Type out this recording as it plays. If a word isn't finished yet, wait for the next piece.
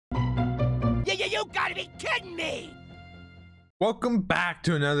You gotta be kidding me! Welcome back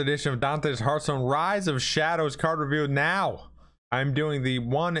to another edition of Dante's Hearthstone Rise of Shadows card review. Now, I'm doing the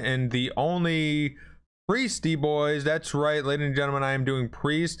one and the only Priesty boys. That's right, ladies and gentlemen, I am doing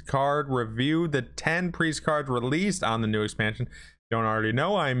Priest card review. The 10 Priest cards released on the new expansion. If you don't already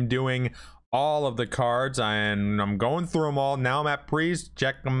know, I'm doing all of the cards and I'm going through them all. Now I'm at Priest.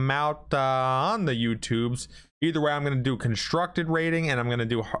 Check them out on the YouTubes. Either way, I'm going to do constructed rating and I'm going to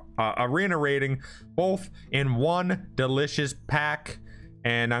do arena rating, both in one delicious pack,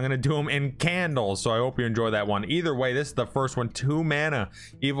 and I'm going to do them in candles, so I hope you enjoy that one. Either way, this is the first one. 2 mana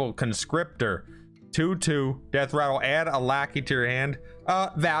Evil Conscriptor, 2/2 Death Rattle. Add a lackey to your hand.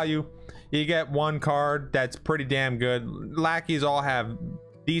 Value, you get one card that's pretty damn good. Lackeys all have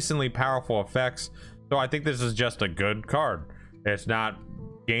decently powerful effects, so I think this is just a good card. It's not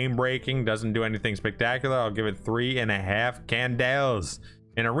game breaking, doesn't do anything spectacular. I'll give it 3.5 candles.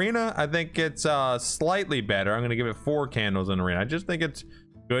 In arena, I think it's slightly better. I'm gonna give it 4 candles in arena. I just think it's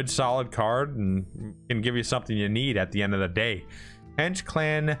good, solid card and can give you something you need at the end of the day. Hench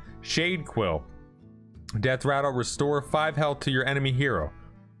Clan Shade Quill. Death Rattle, restore 5 health to your enemy hero.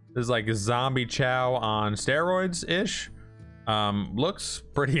 This is like a zombie chow on steroids ish. Looks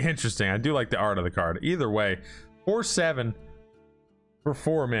pretty interesting. I do like the art of the card. Either way, 4/7 for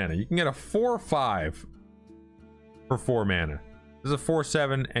 4 mana. You can get a 4/5 for 4 mana. This is a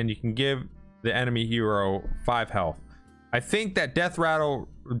 4/7 and you can give the enemy hero 5 health. I think that Death Rattle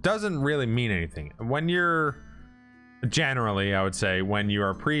doesn't really mean anything when you're, generally I would say, when you're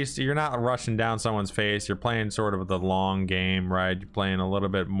a priest, you're not rushing down someone's face. You're playing sort of the long game, right? You're playing a little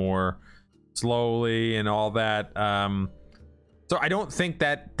bit more slowly and all that. So I don't think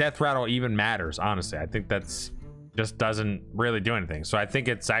that Death Rattle even matters, honestly. I think that's just doesn't really do anything. So I think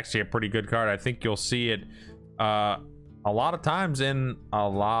it's actually a pretty good card. I think you'll see it a lot of times in a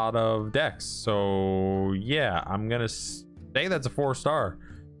lot of decks. So yeah, I'm gonna say that's a 4-star.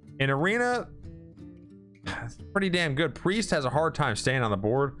 In arena, it's pretty damn good. Priest has a hard time staying on the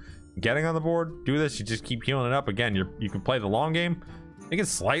board, getting on the board. Do this, you just keep healing it up. Again, you can play the long game. I think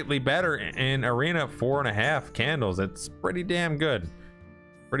it's slightly better in arena. 4.5 candles. It's pretty damn good.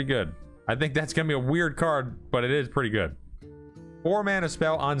 Pretty good. I think that's gonna be a weird card, but it is pretty good. 4 mana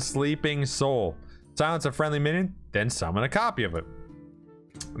spell on Sleeping Soul. Silence a friendly minion, then summon a copy of it.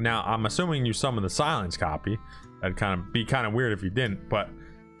 Now, I'm assuming you summon the silence copy. That'd be kind of weird if you didn't, but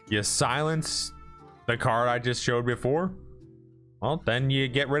you silence the card I just showed before. Well, then you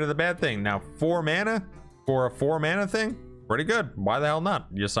get rid of the bad thing. Now, 4 mana for a 4 mana thing, pretty good. Why the hell not?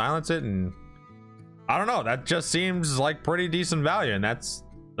 You silence it, and I don't know. That just seems like pretty decent value, and that's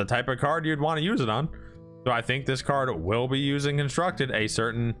the type of card you'd want to use it on. So I think this card will be using constructed a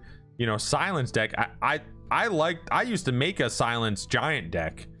certain, you know, silence deck. I used to make a silence giant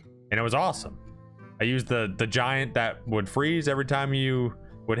deck and it was awesome. I used the giant that would freeze every time you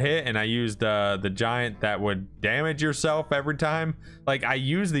would hit, and I used the giant that would damage yourself every time. Like, I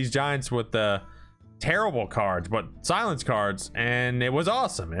used these giants with the terrible cards but silence cards, and it was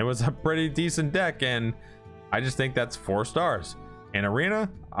awesome. It was a pretty decent deck, and I just think that's 4 stars. In arena,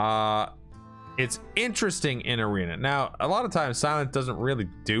 it's interesting in arena. Now, a lot of times silence doesn't really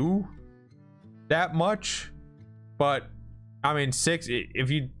do that much, but I mean, 6, if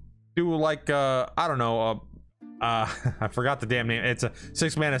you do like I don't know, I forgot the damn name. It's a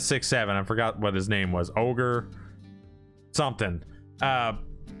 6 mana 6/7. I forgot what his name was. Ogre something.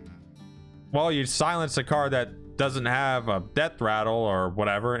 Well, you silence a card that doesn't have a Death Rattle or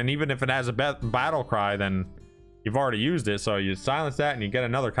whatever, and even if it has a battle cry, then you've already used it, so you silence that and you get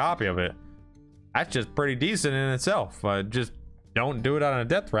another copy of it. That's just pretty decent in itself. Just don't do it on a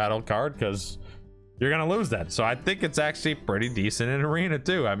Death Rattle card because you're gonna lose that. So I think it's actually pretty decent in arena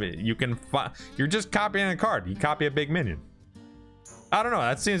too. I mean, you're just copying a card. You copy a big minion. I don't know,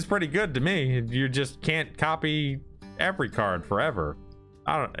 that seems pretty good to me. You just can't copy every card forever.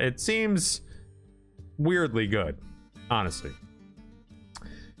 It seems weirdly good, honestly.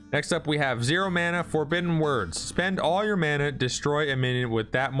 Next up, we have 0 mana Forbidden Words. Spend all your mana, destroy a minion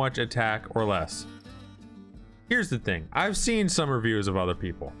with that much attack or less. Here's the thing. I've seen some reviews of other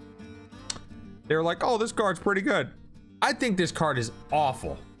people. They're like, oh, this card's pretty good. I think this card is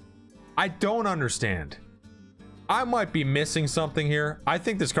awful. I don't understand. I might be missing something here. I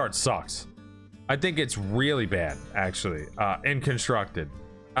think this card sucks. I think it's really bad, actually, in constructed.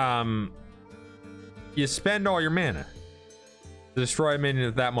 You spend all your mana to destroy a minion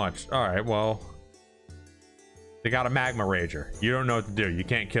with that much. All right, well, they got a Magma Rager. You don't know what to do. You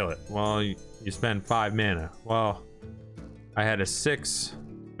can't kill it. Well, you spend 5 mana. Well, I had a 6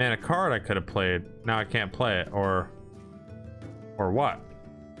 mana card I could have played. Now I can't play it, or what?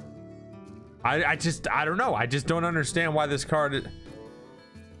 I don't know. I just don't understand why this card.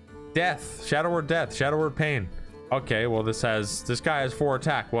 Death, Shadow Word Death, Shadow Word Pain. Okay, well this guy has 4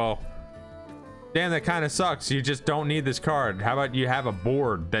 attack. Well, damn, that kind of sucks. You just don't need this card. How about you have a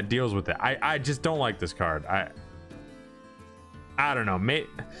board that deals with it? I just don't like this card. I don't know.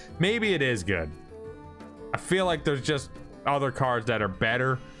 Maybe it is good. I feel like there's just other cards that are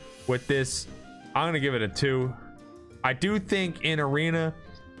better with this. I'm gonna give it a 2. I do think in Arena,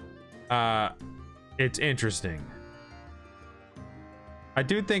 it's interesting. I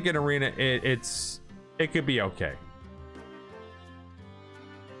do think in Arena it could be okay.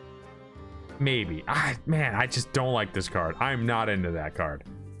 Maybe. Man, I just don't like this card. I'm not into that card.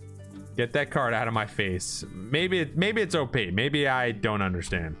 Get that card out of my face. Maybe it's OP. Maybe I don't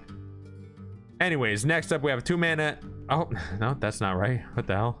understand. Anyways, next up we have a 2-mana. Oh, no, that's not right. What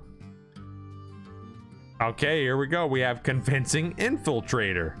the hell? Okay, here we go. We have Convincing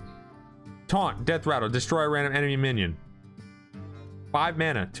Infiltrator. Taunt, Death Rattle, destroy a random enemy minion. 5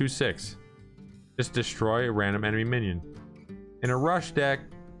 mana, 2/6. Just destroy a random enemy minion. In a rush deck,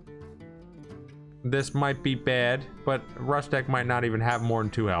 this might be bad, but rush deck might not even have more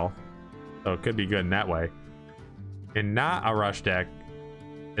than 2 health. So it could be good in that way. And not a rush deck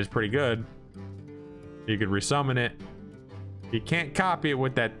is pretty good. You could resummon it. You can't copy it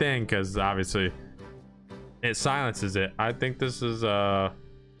with that thing because obviously it silences it. I think this is a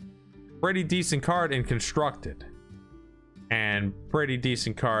pretty decent card in Constructed. And pretty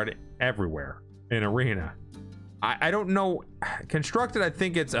decent card everywhere in Arena. I don't know. Constructed, I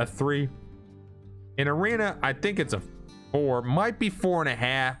think it's a 3. In Arena, I think it's a 4. Might be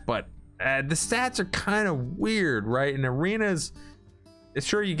 4.5, but the stats are kind of weird, right? In Arenas,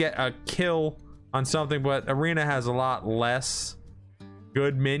 sure you get a kill on something, but Arena has a lot less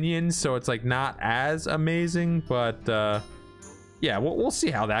good minions, so it's like not as amazing. But yeah, we'll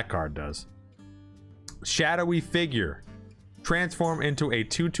see how that card does. Shadowy Figure. Transform into a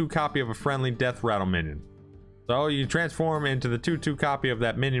 2/2 copy of a friendly Death Rattle minion. So you transform into the 2/2 copy of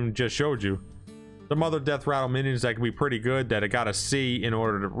that minion we just showed you. Some other Death Rattle minions that can be pretty good that I gotta see in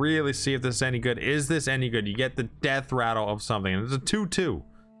order to really see if this is any good. Is this any good? You get the Death Rattle of something, and it's a 2/2.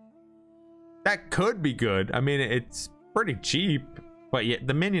 That could be good. I mean, it's pretty cheap, but yet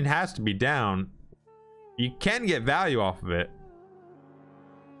the minion has to be down. You can get value off of it.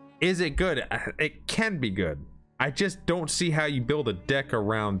 Is it good? It can be good. I just don't see how you build a deck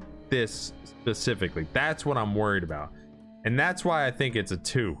around this specifically. That's what I'm worried about. And that's why I think it's a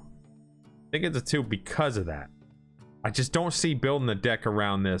 2. I think it's a 2 because of that. I just don't see building a deck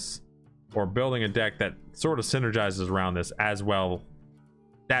around this or building a deck that sort of synergizes around this as well.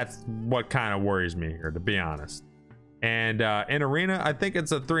 That's what kind of worries me here, to be honest. And in Arena, I think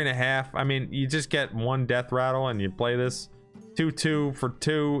it's a 3.5. I mean, you just get 1 Death Rattle and you play this. 2/2 for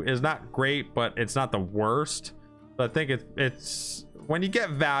 2 is not great, but it's not the worst. So I think it's when you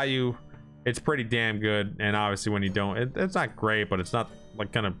get value, it's pretty damn good. And obviously when you don't, it's not great, but it's not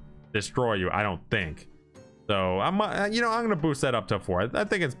like gonna destroy you, I don't think. So I'm gonna boost that up to 4. I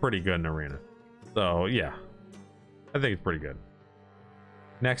think it's pretty good in Arena. So yeah, I think it's pretty good.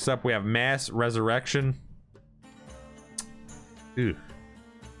 Next up we have Mass Resurrection. Ew.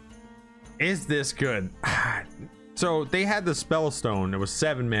 Is this good? So they had the Spellstone. It was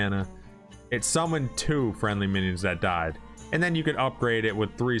 7 mana. It summoned 2 friendly minions that died, and then you could upgrade it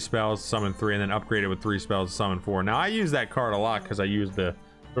with 3 spells, summon 3, and then upgrade it with 3 spells, summon 4. Now I use that card a lot because I use the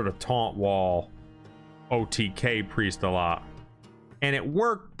sort of taunt wall OTK priest a lot, and it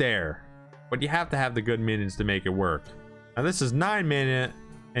worked there. But you have to have the good minions to make it work. Now this is 9 mana,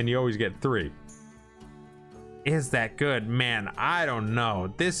 and you always get 3. Is that good? Man, I don't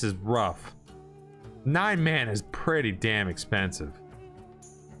know. This is rough. 9 mana is pretty damn expensive.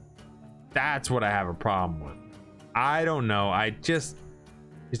 That's what I have a problem with. I don't know. I just,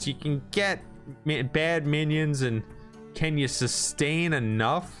 because you can get bad minions, and can you sustain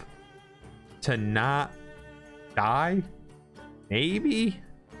enough to not die? Maybe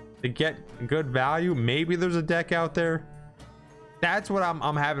to get good value. Maybe there's a deck out there. That's what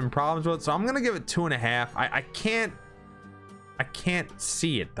I'm having problems with. So I'm gonna give it 2.5. I can't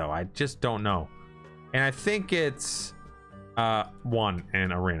see it though. I just don't know. And I think it's 1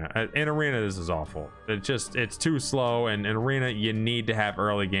 in Arena. In Arena, this is awful. It's too slow, and in Arena, you need to have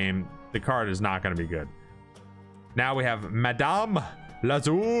early game. The card is not going to be good. Now we have Madame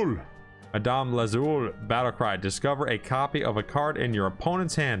Lazul. Madame Lazul Battlecry. Discover a copy of a card in your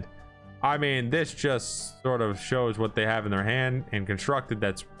opponent's hand. I mean, this just sort of shows what they have in their hand, and Constructed,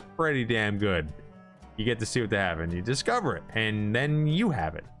 that's pretty damn good. You get to see what they have, and you discover it, and then you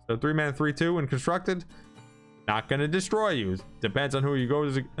have it. So 3 mana, 3/2 and Constructed. Not going to destroy you. Depends on who you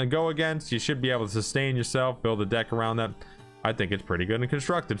go against. You should be able to sustain yourself, build a deck around that. I think it's pretty good and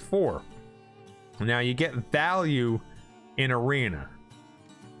constructed. 4. Now you get value in arena.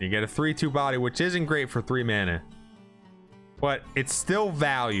 You get a 3/2 body, which isn't great for 3 mana, but it's still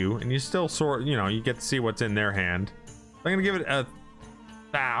value, and you still sort, you know, you get to see what's in their hand. I'm gonna give it a,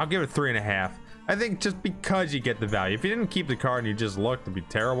 I'll give it 3.5. I think just because you get the value. If you didn't keep the card and you just looked, it'd be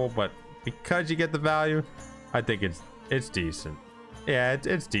terrible, but because you get the value, I think it's decent. Yeah,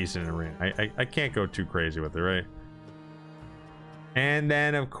 it's decent in arena. I can't go too crazy with it, right? And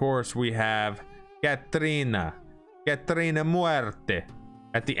then of course we have Katrina Muerte.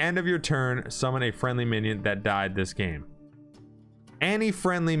 At the end of your turn, summon a friendly minion that died this game. Any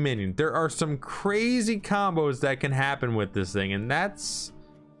friendly minion. There are some crazy combos that can happen with this thing, and that's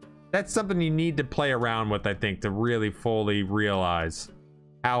something you need to play around with, I think, to really fully realize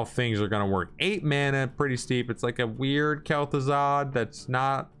how things are going to work. 8 mana, pretty steep. It's like a weird Kel'Thuzad that's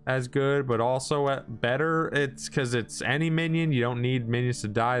not as good, but also better. It's because it's any minion. You don't need minions to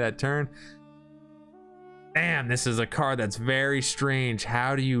die that turn. Damn, this is a card that's very strange.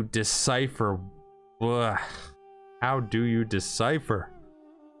 How do you decipher? Ugh. How do you decipher?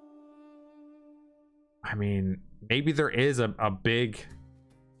 I mean, maybe there is a big...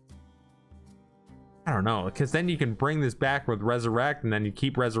 I don't know, because then you can bring this back with Resurrect, and then you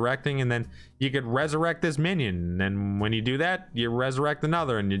keep resurrecting, and then you could resurrect this minion. And then when you do that, you resurrect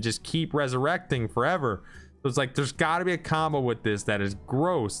another, and you just keep resurrecting forever. So it's like, there's got to be a combo with this that is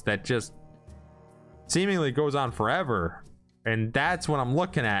gross, that just seemingly goes on forever, and that's what I'm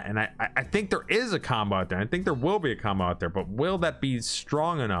looking at. And I think there is a combo out there. I think there will be a combo out there, but will that be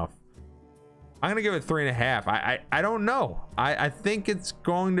strong enough? I'm gonna give it 3.5. I don't know. I think it's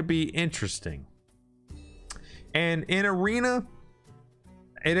going to be interesting. And in arena,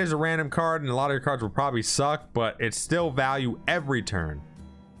 it is a random card, and a lot of your cards will probably suck, but it's still value every turn.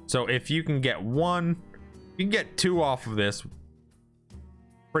 So if you can get 1, you can get 2 off of this,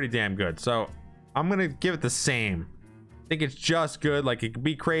 pretty damn good. So I'm gonna give it the same. I think it's just good. Like, it could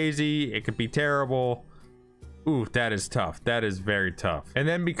be crazy, it could be terrible. Ooh, that is tough. That is very tough. And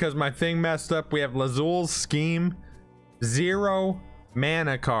then because my thing messed up, we have Lazul's Scheme, 0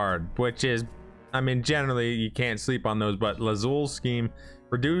 mana card, which is, I mean, generally you can't sleep on those, but Lazul's Scheme,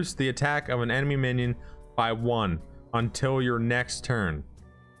 reduce the attack of an enemy minion by 1 until your next turn.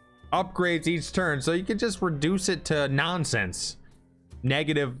 Upgrades each turn, so you can just reduce it to nonsense.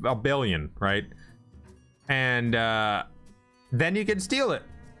 Negative a billion, right? And then you can steal it,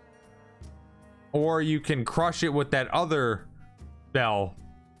 or you can crush it with that other spell.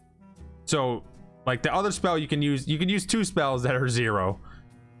 So like the other spell, you can use 2 spells that are 0,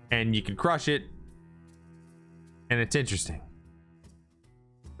 and you can crush it, and it's interesting.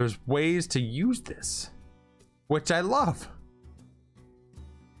 There's ways to use this, which I love.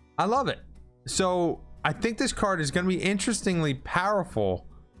 I love it. So I think this card is going to be interestingly powerful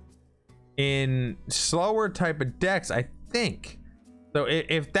in slower type of decks, I think. So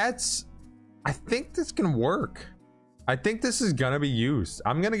if that's, I think this can work. I think this is going to be used.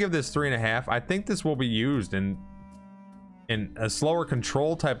 I'm going to give this 3.5. I think this will be used in a slower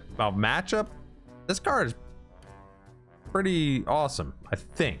control type of matchup. This card is pretty awesome, I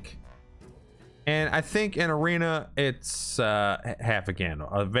think. And I think in arena, it's half a candle.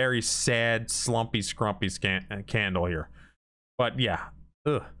 A very sad, slumpy, scrumpy candle here. But yeah,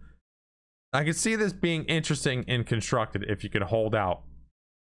 ugh. I could see this being interesting and constructed if you could hold out.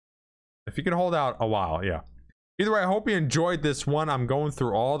 If you could hold out a while, yeah. Either way, I hope you enjoyed this one. I'm going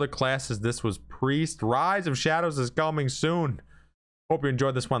through all the classes. This was Priest. Rise of Shadows is coming soon. Hope you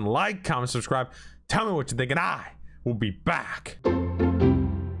enjoyed this one. Like, comment, subscribe. Tell me what you think, and I will be back.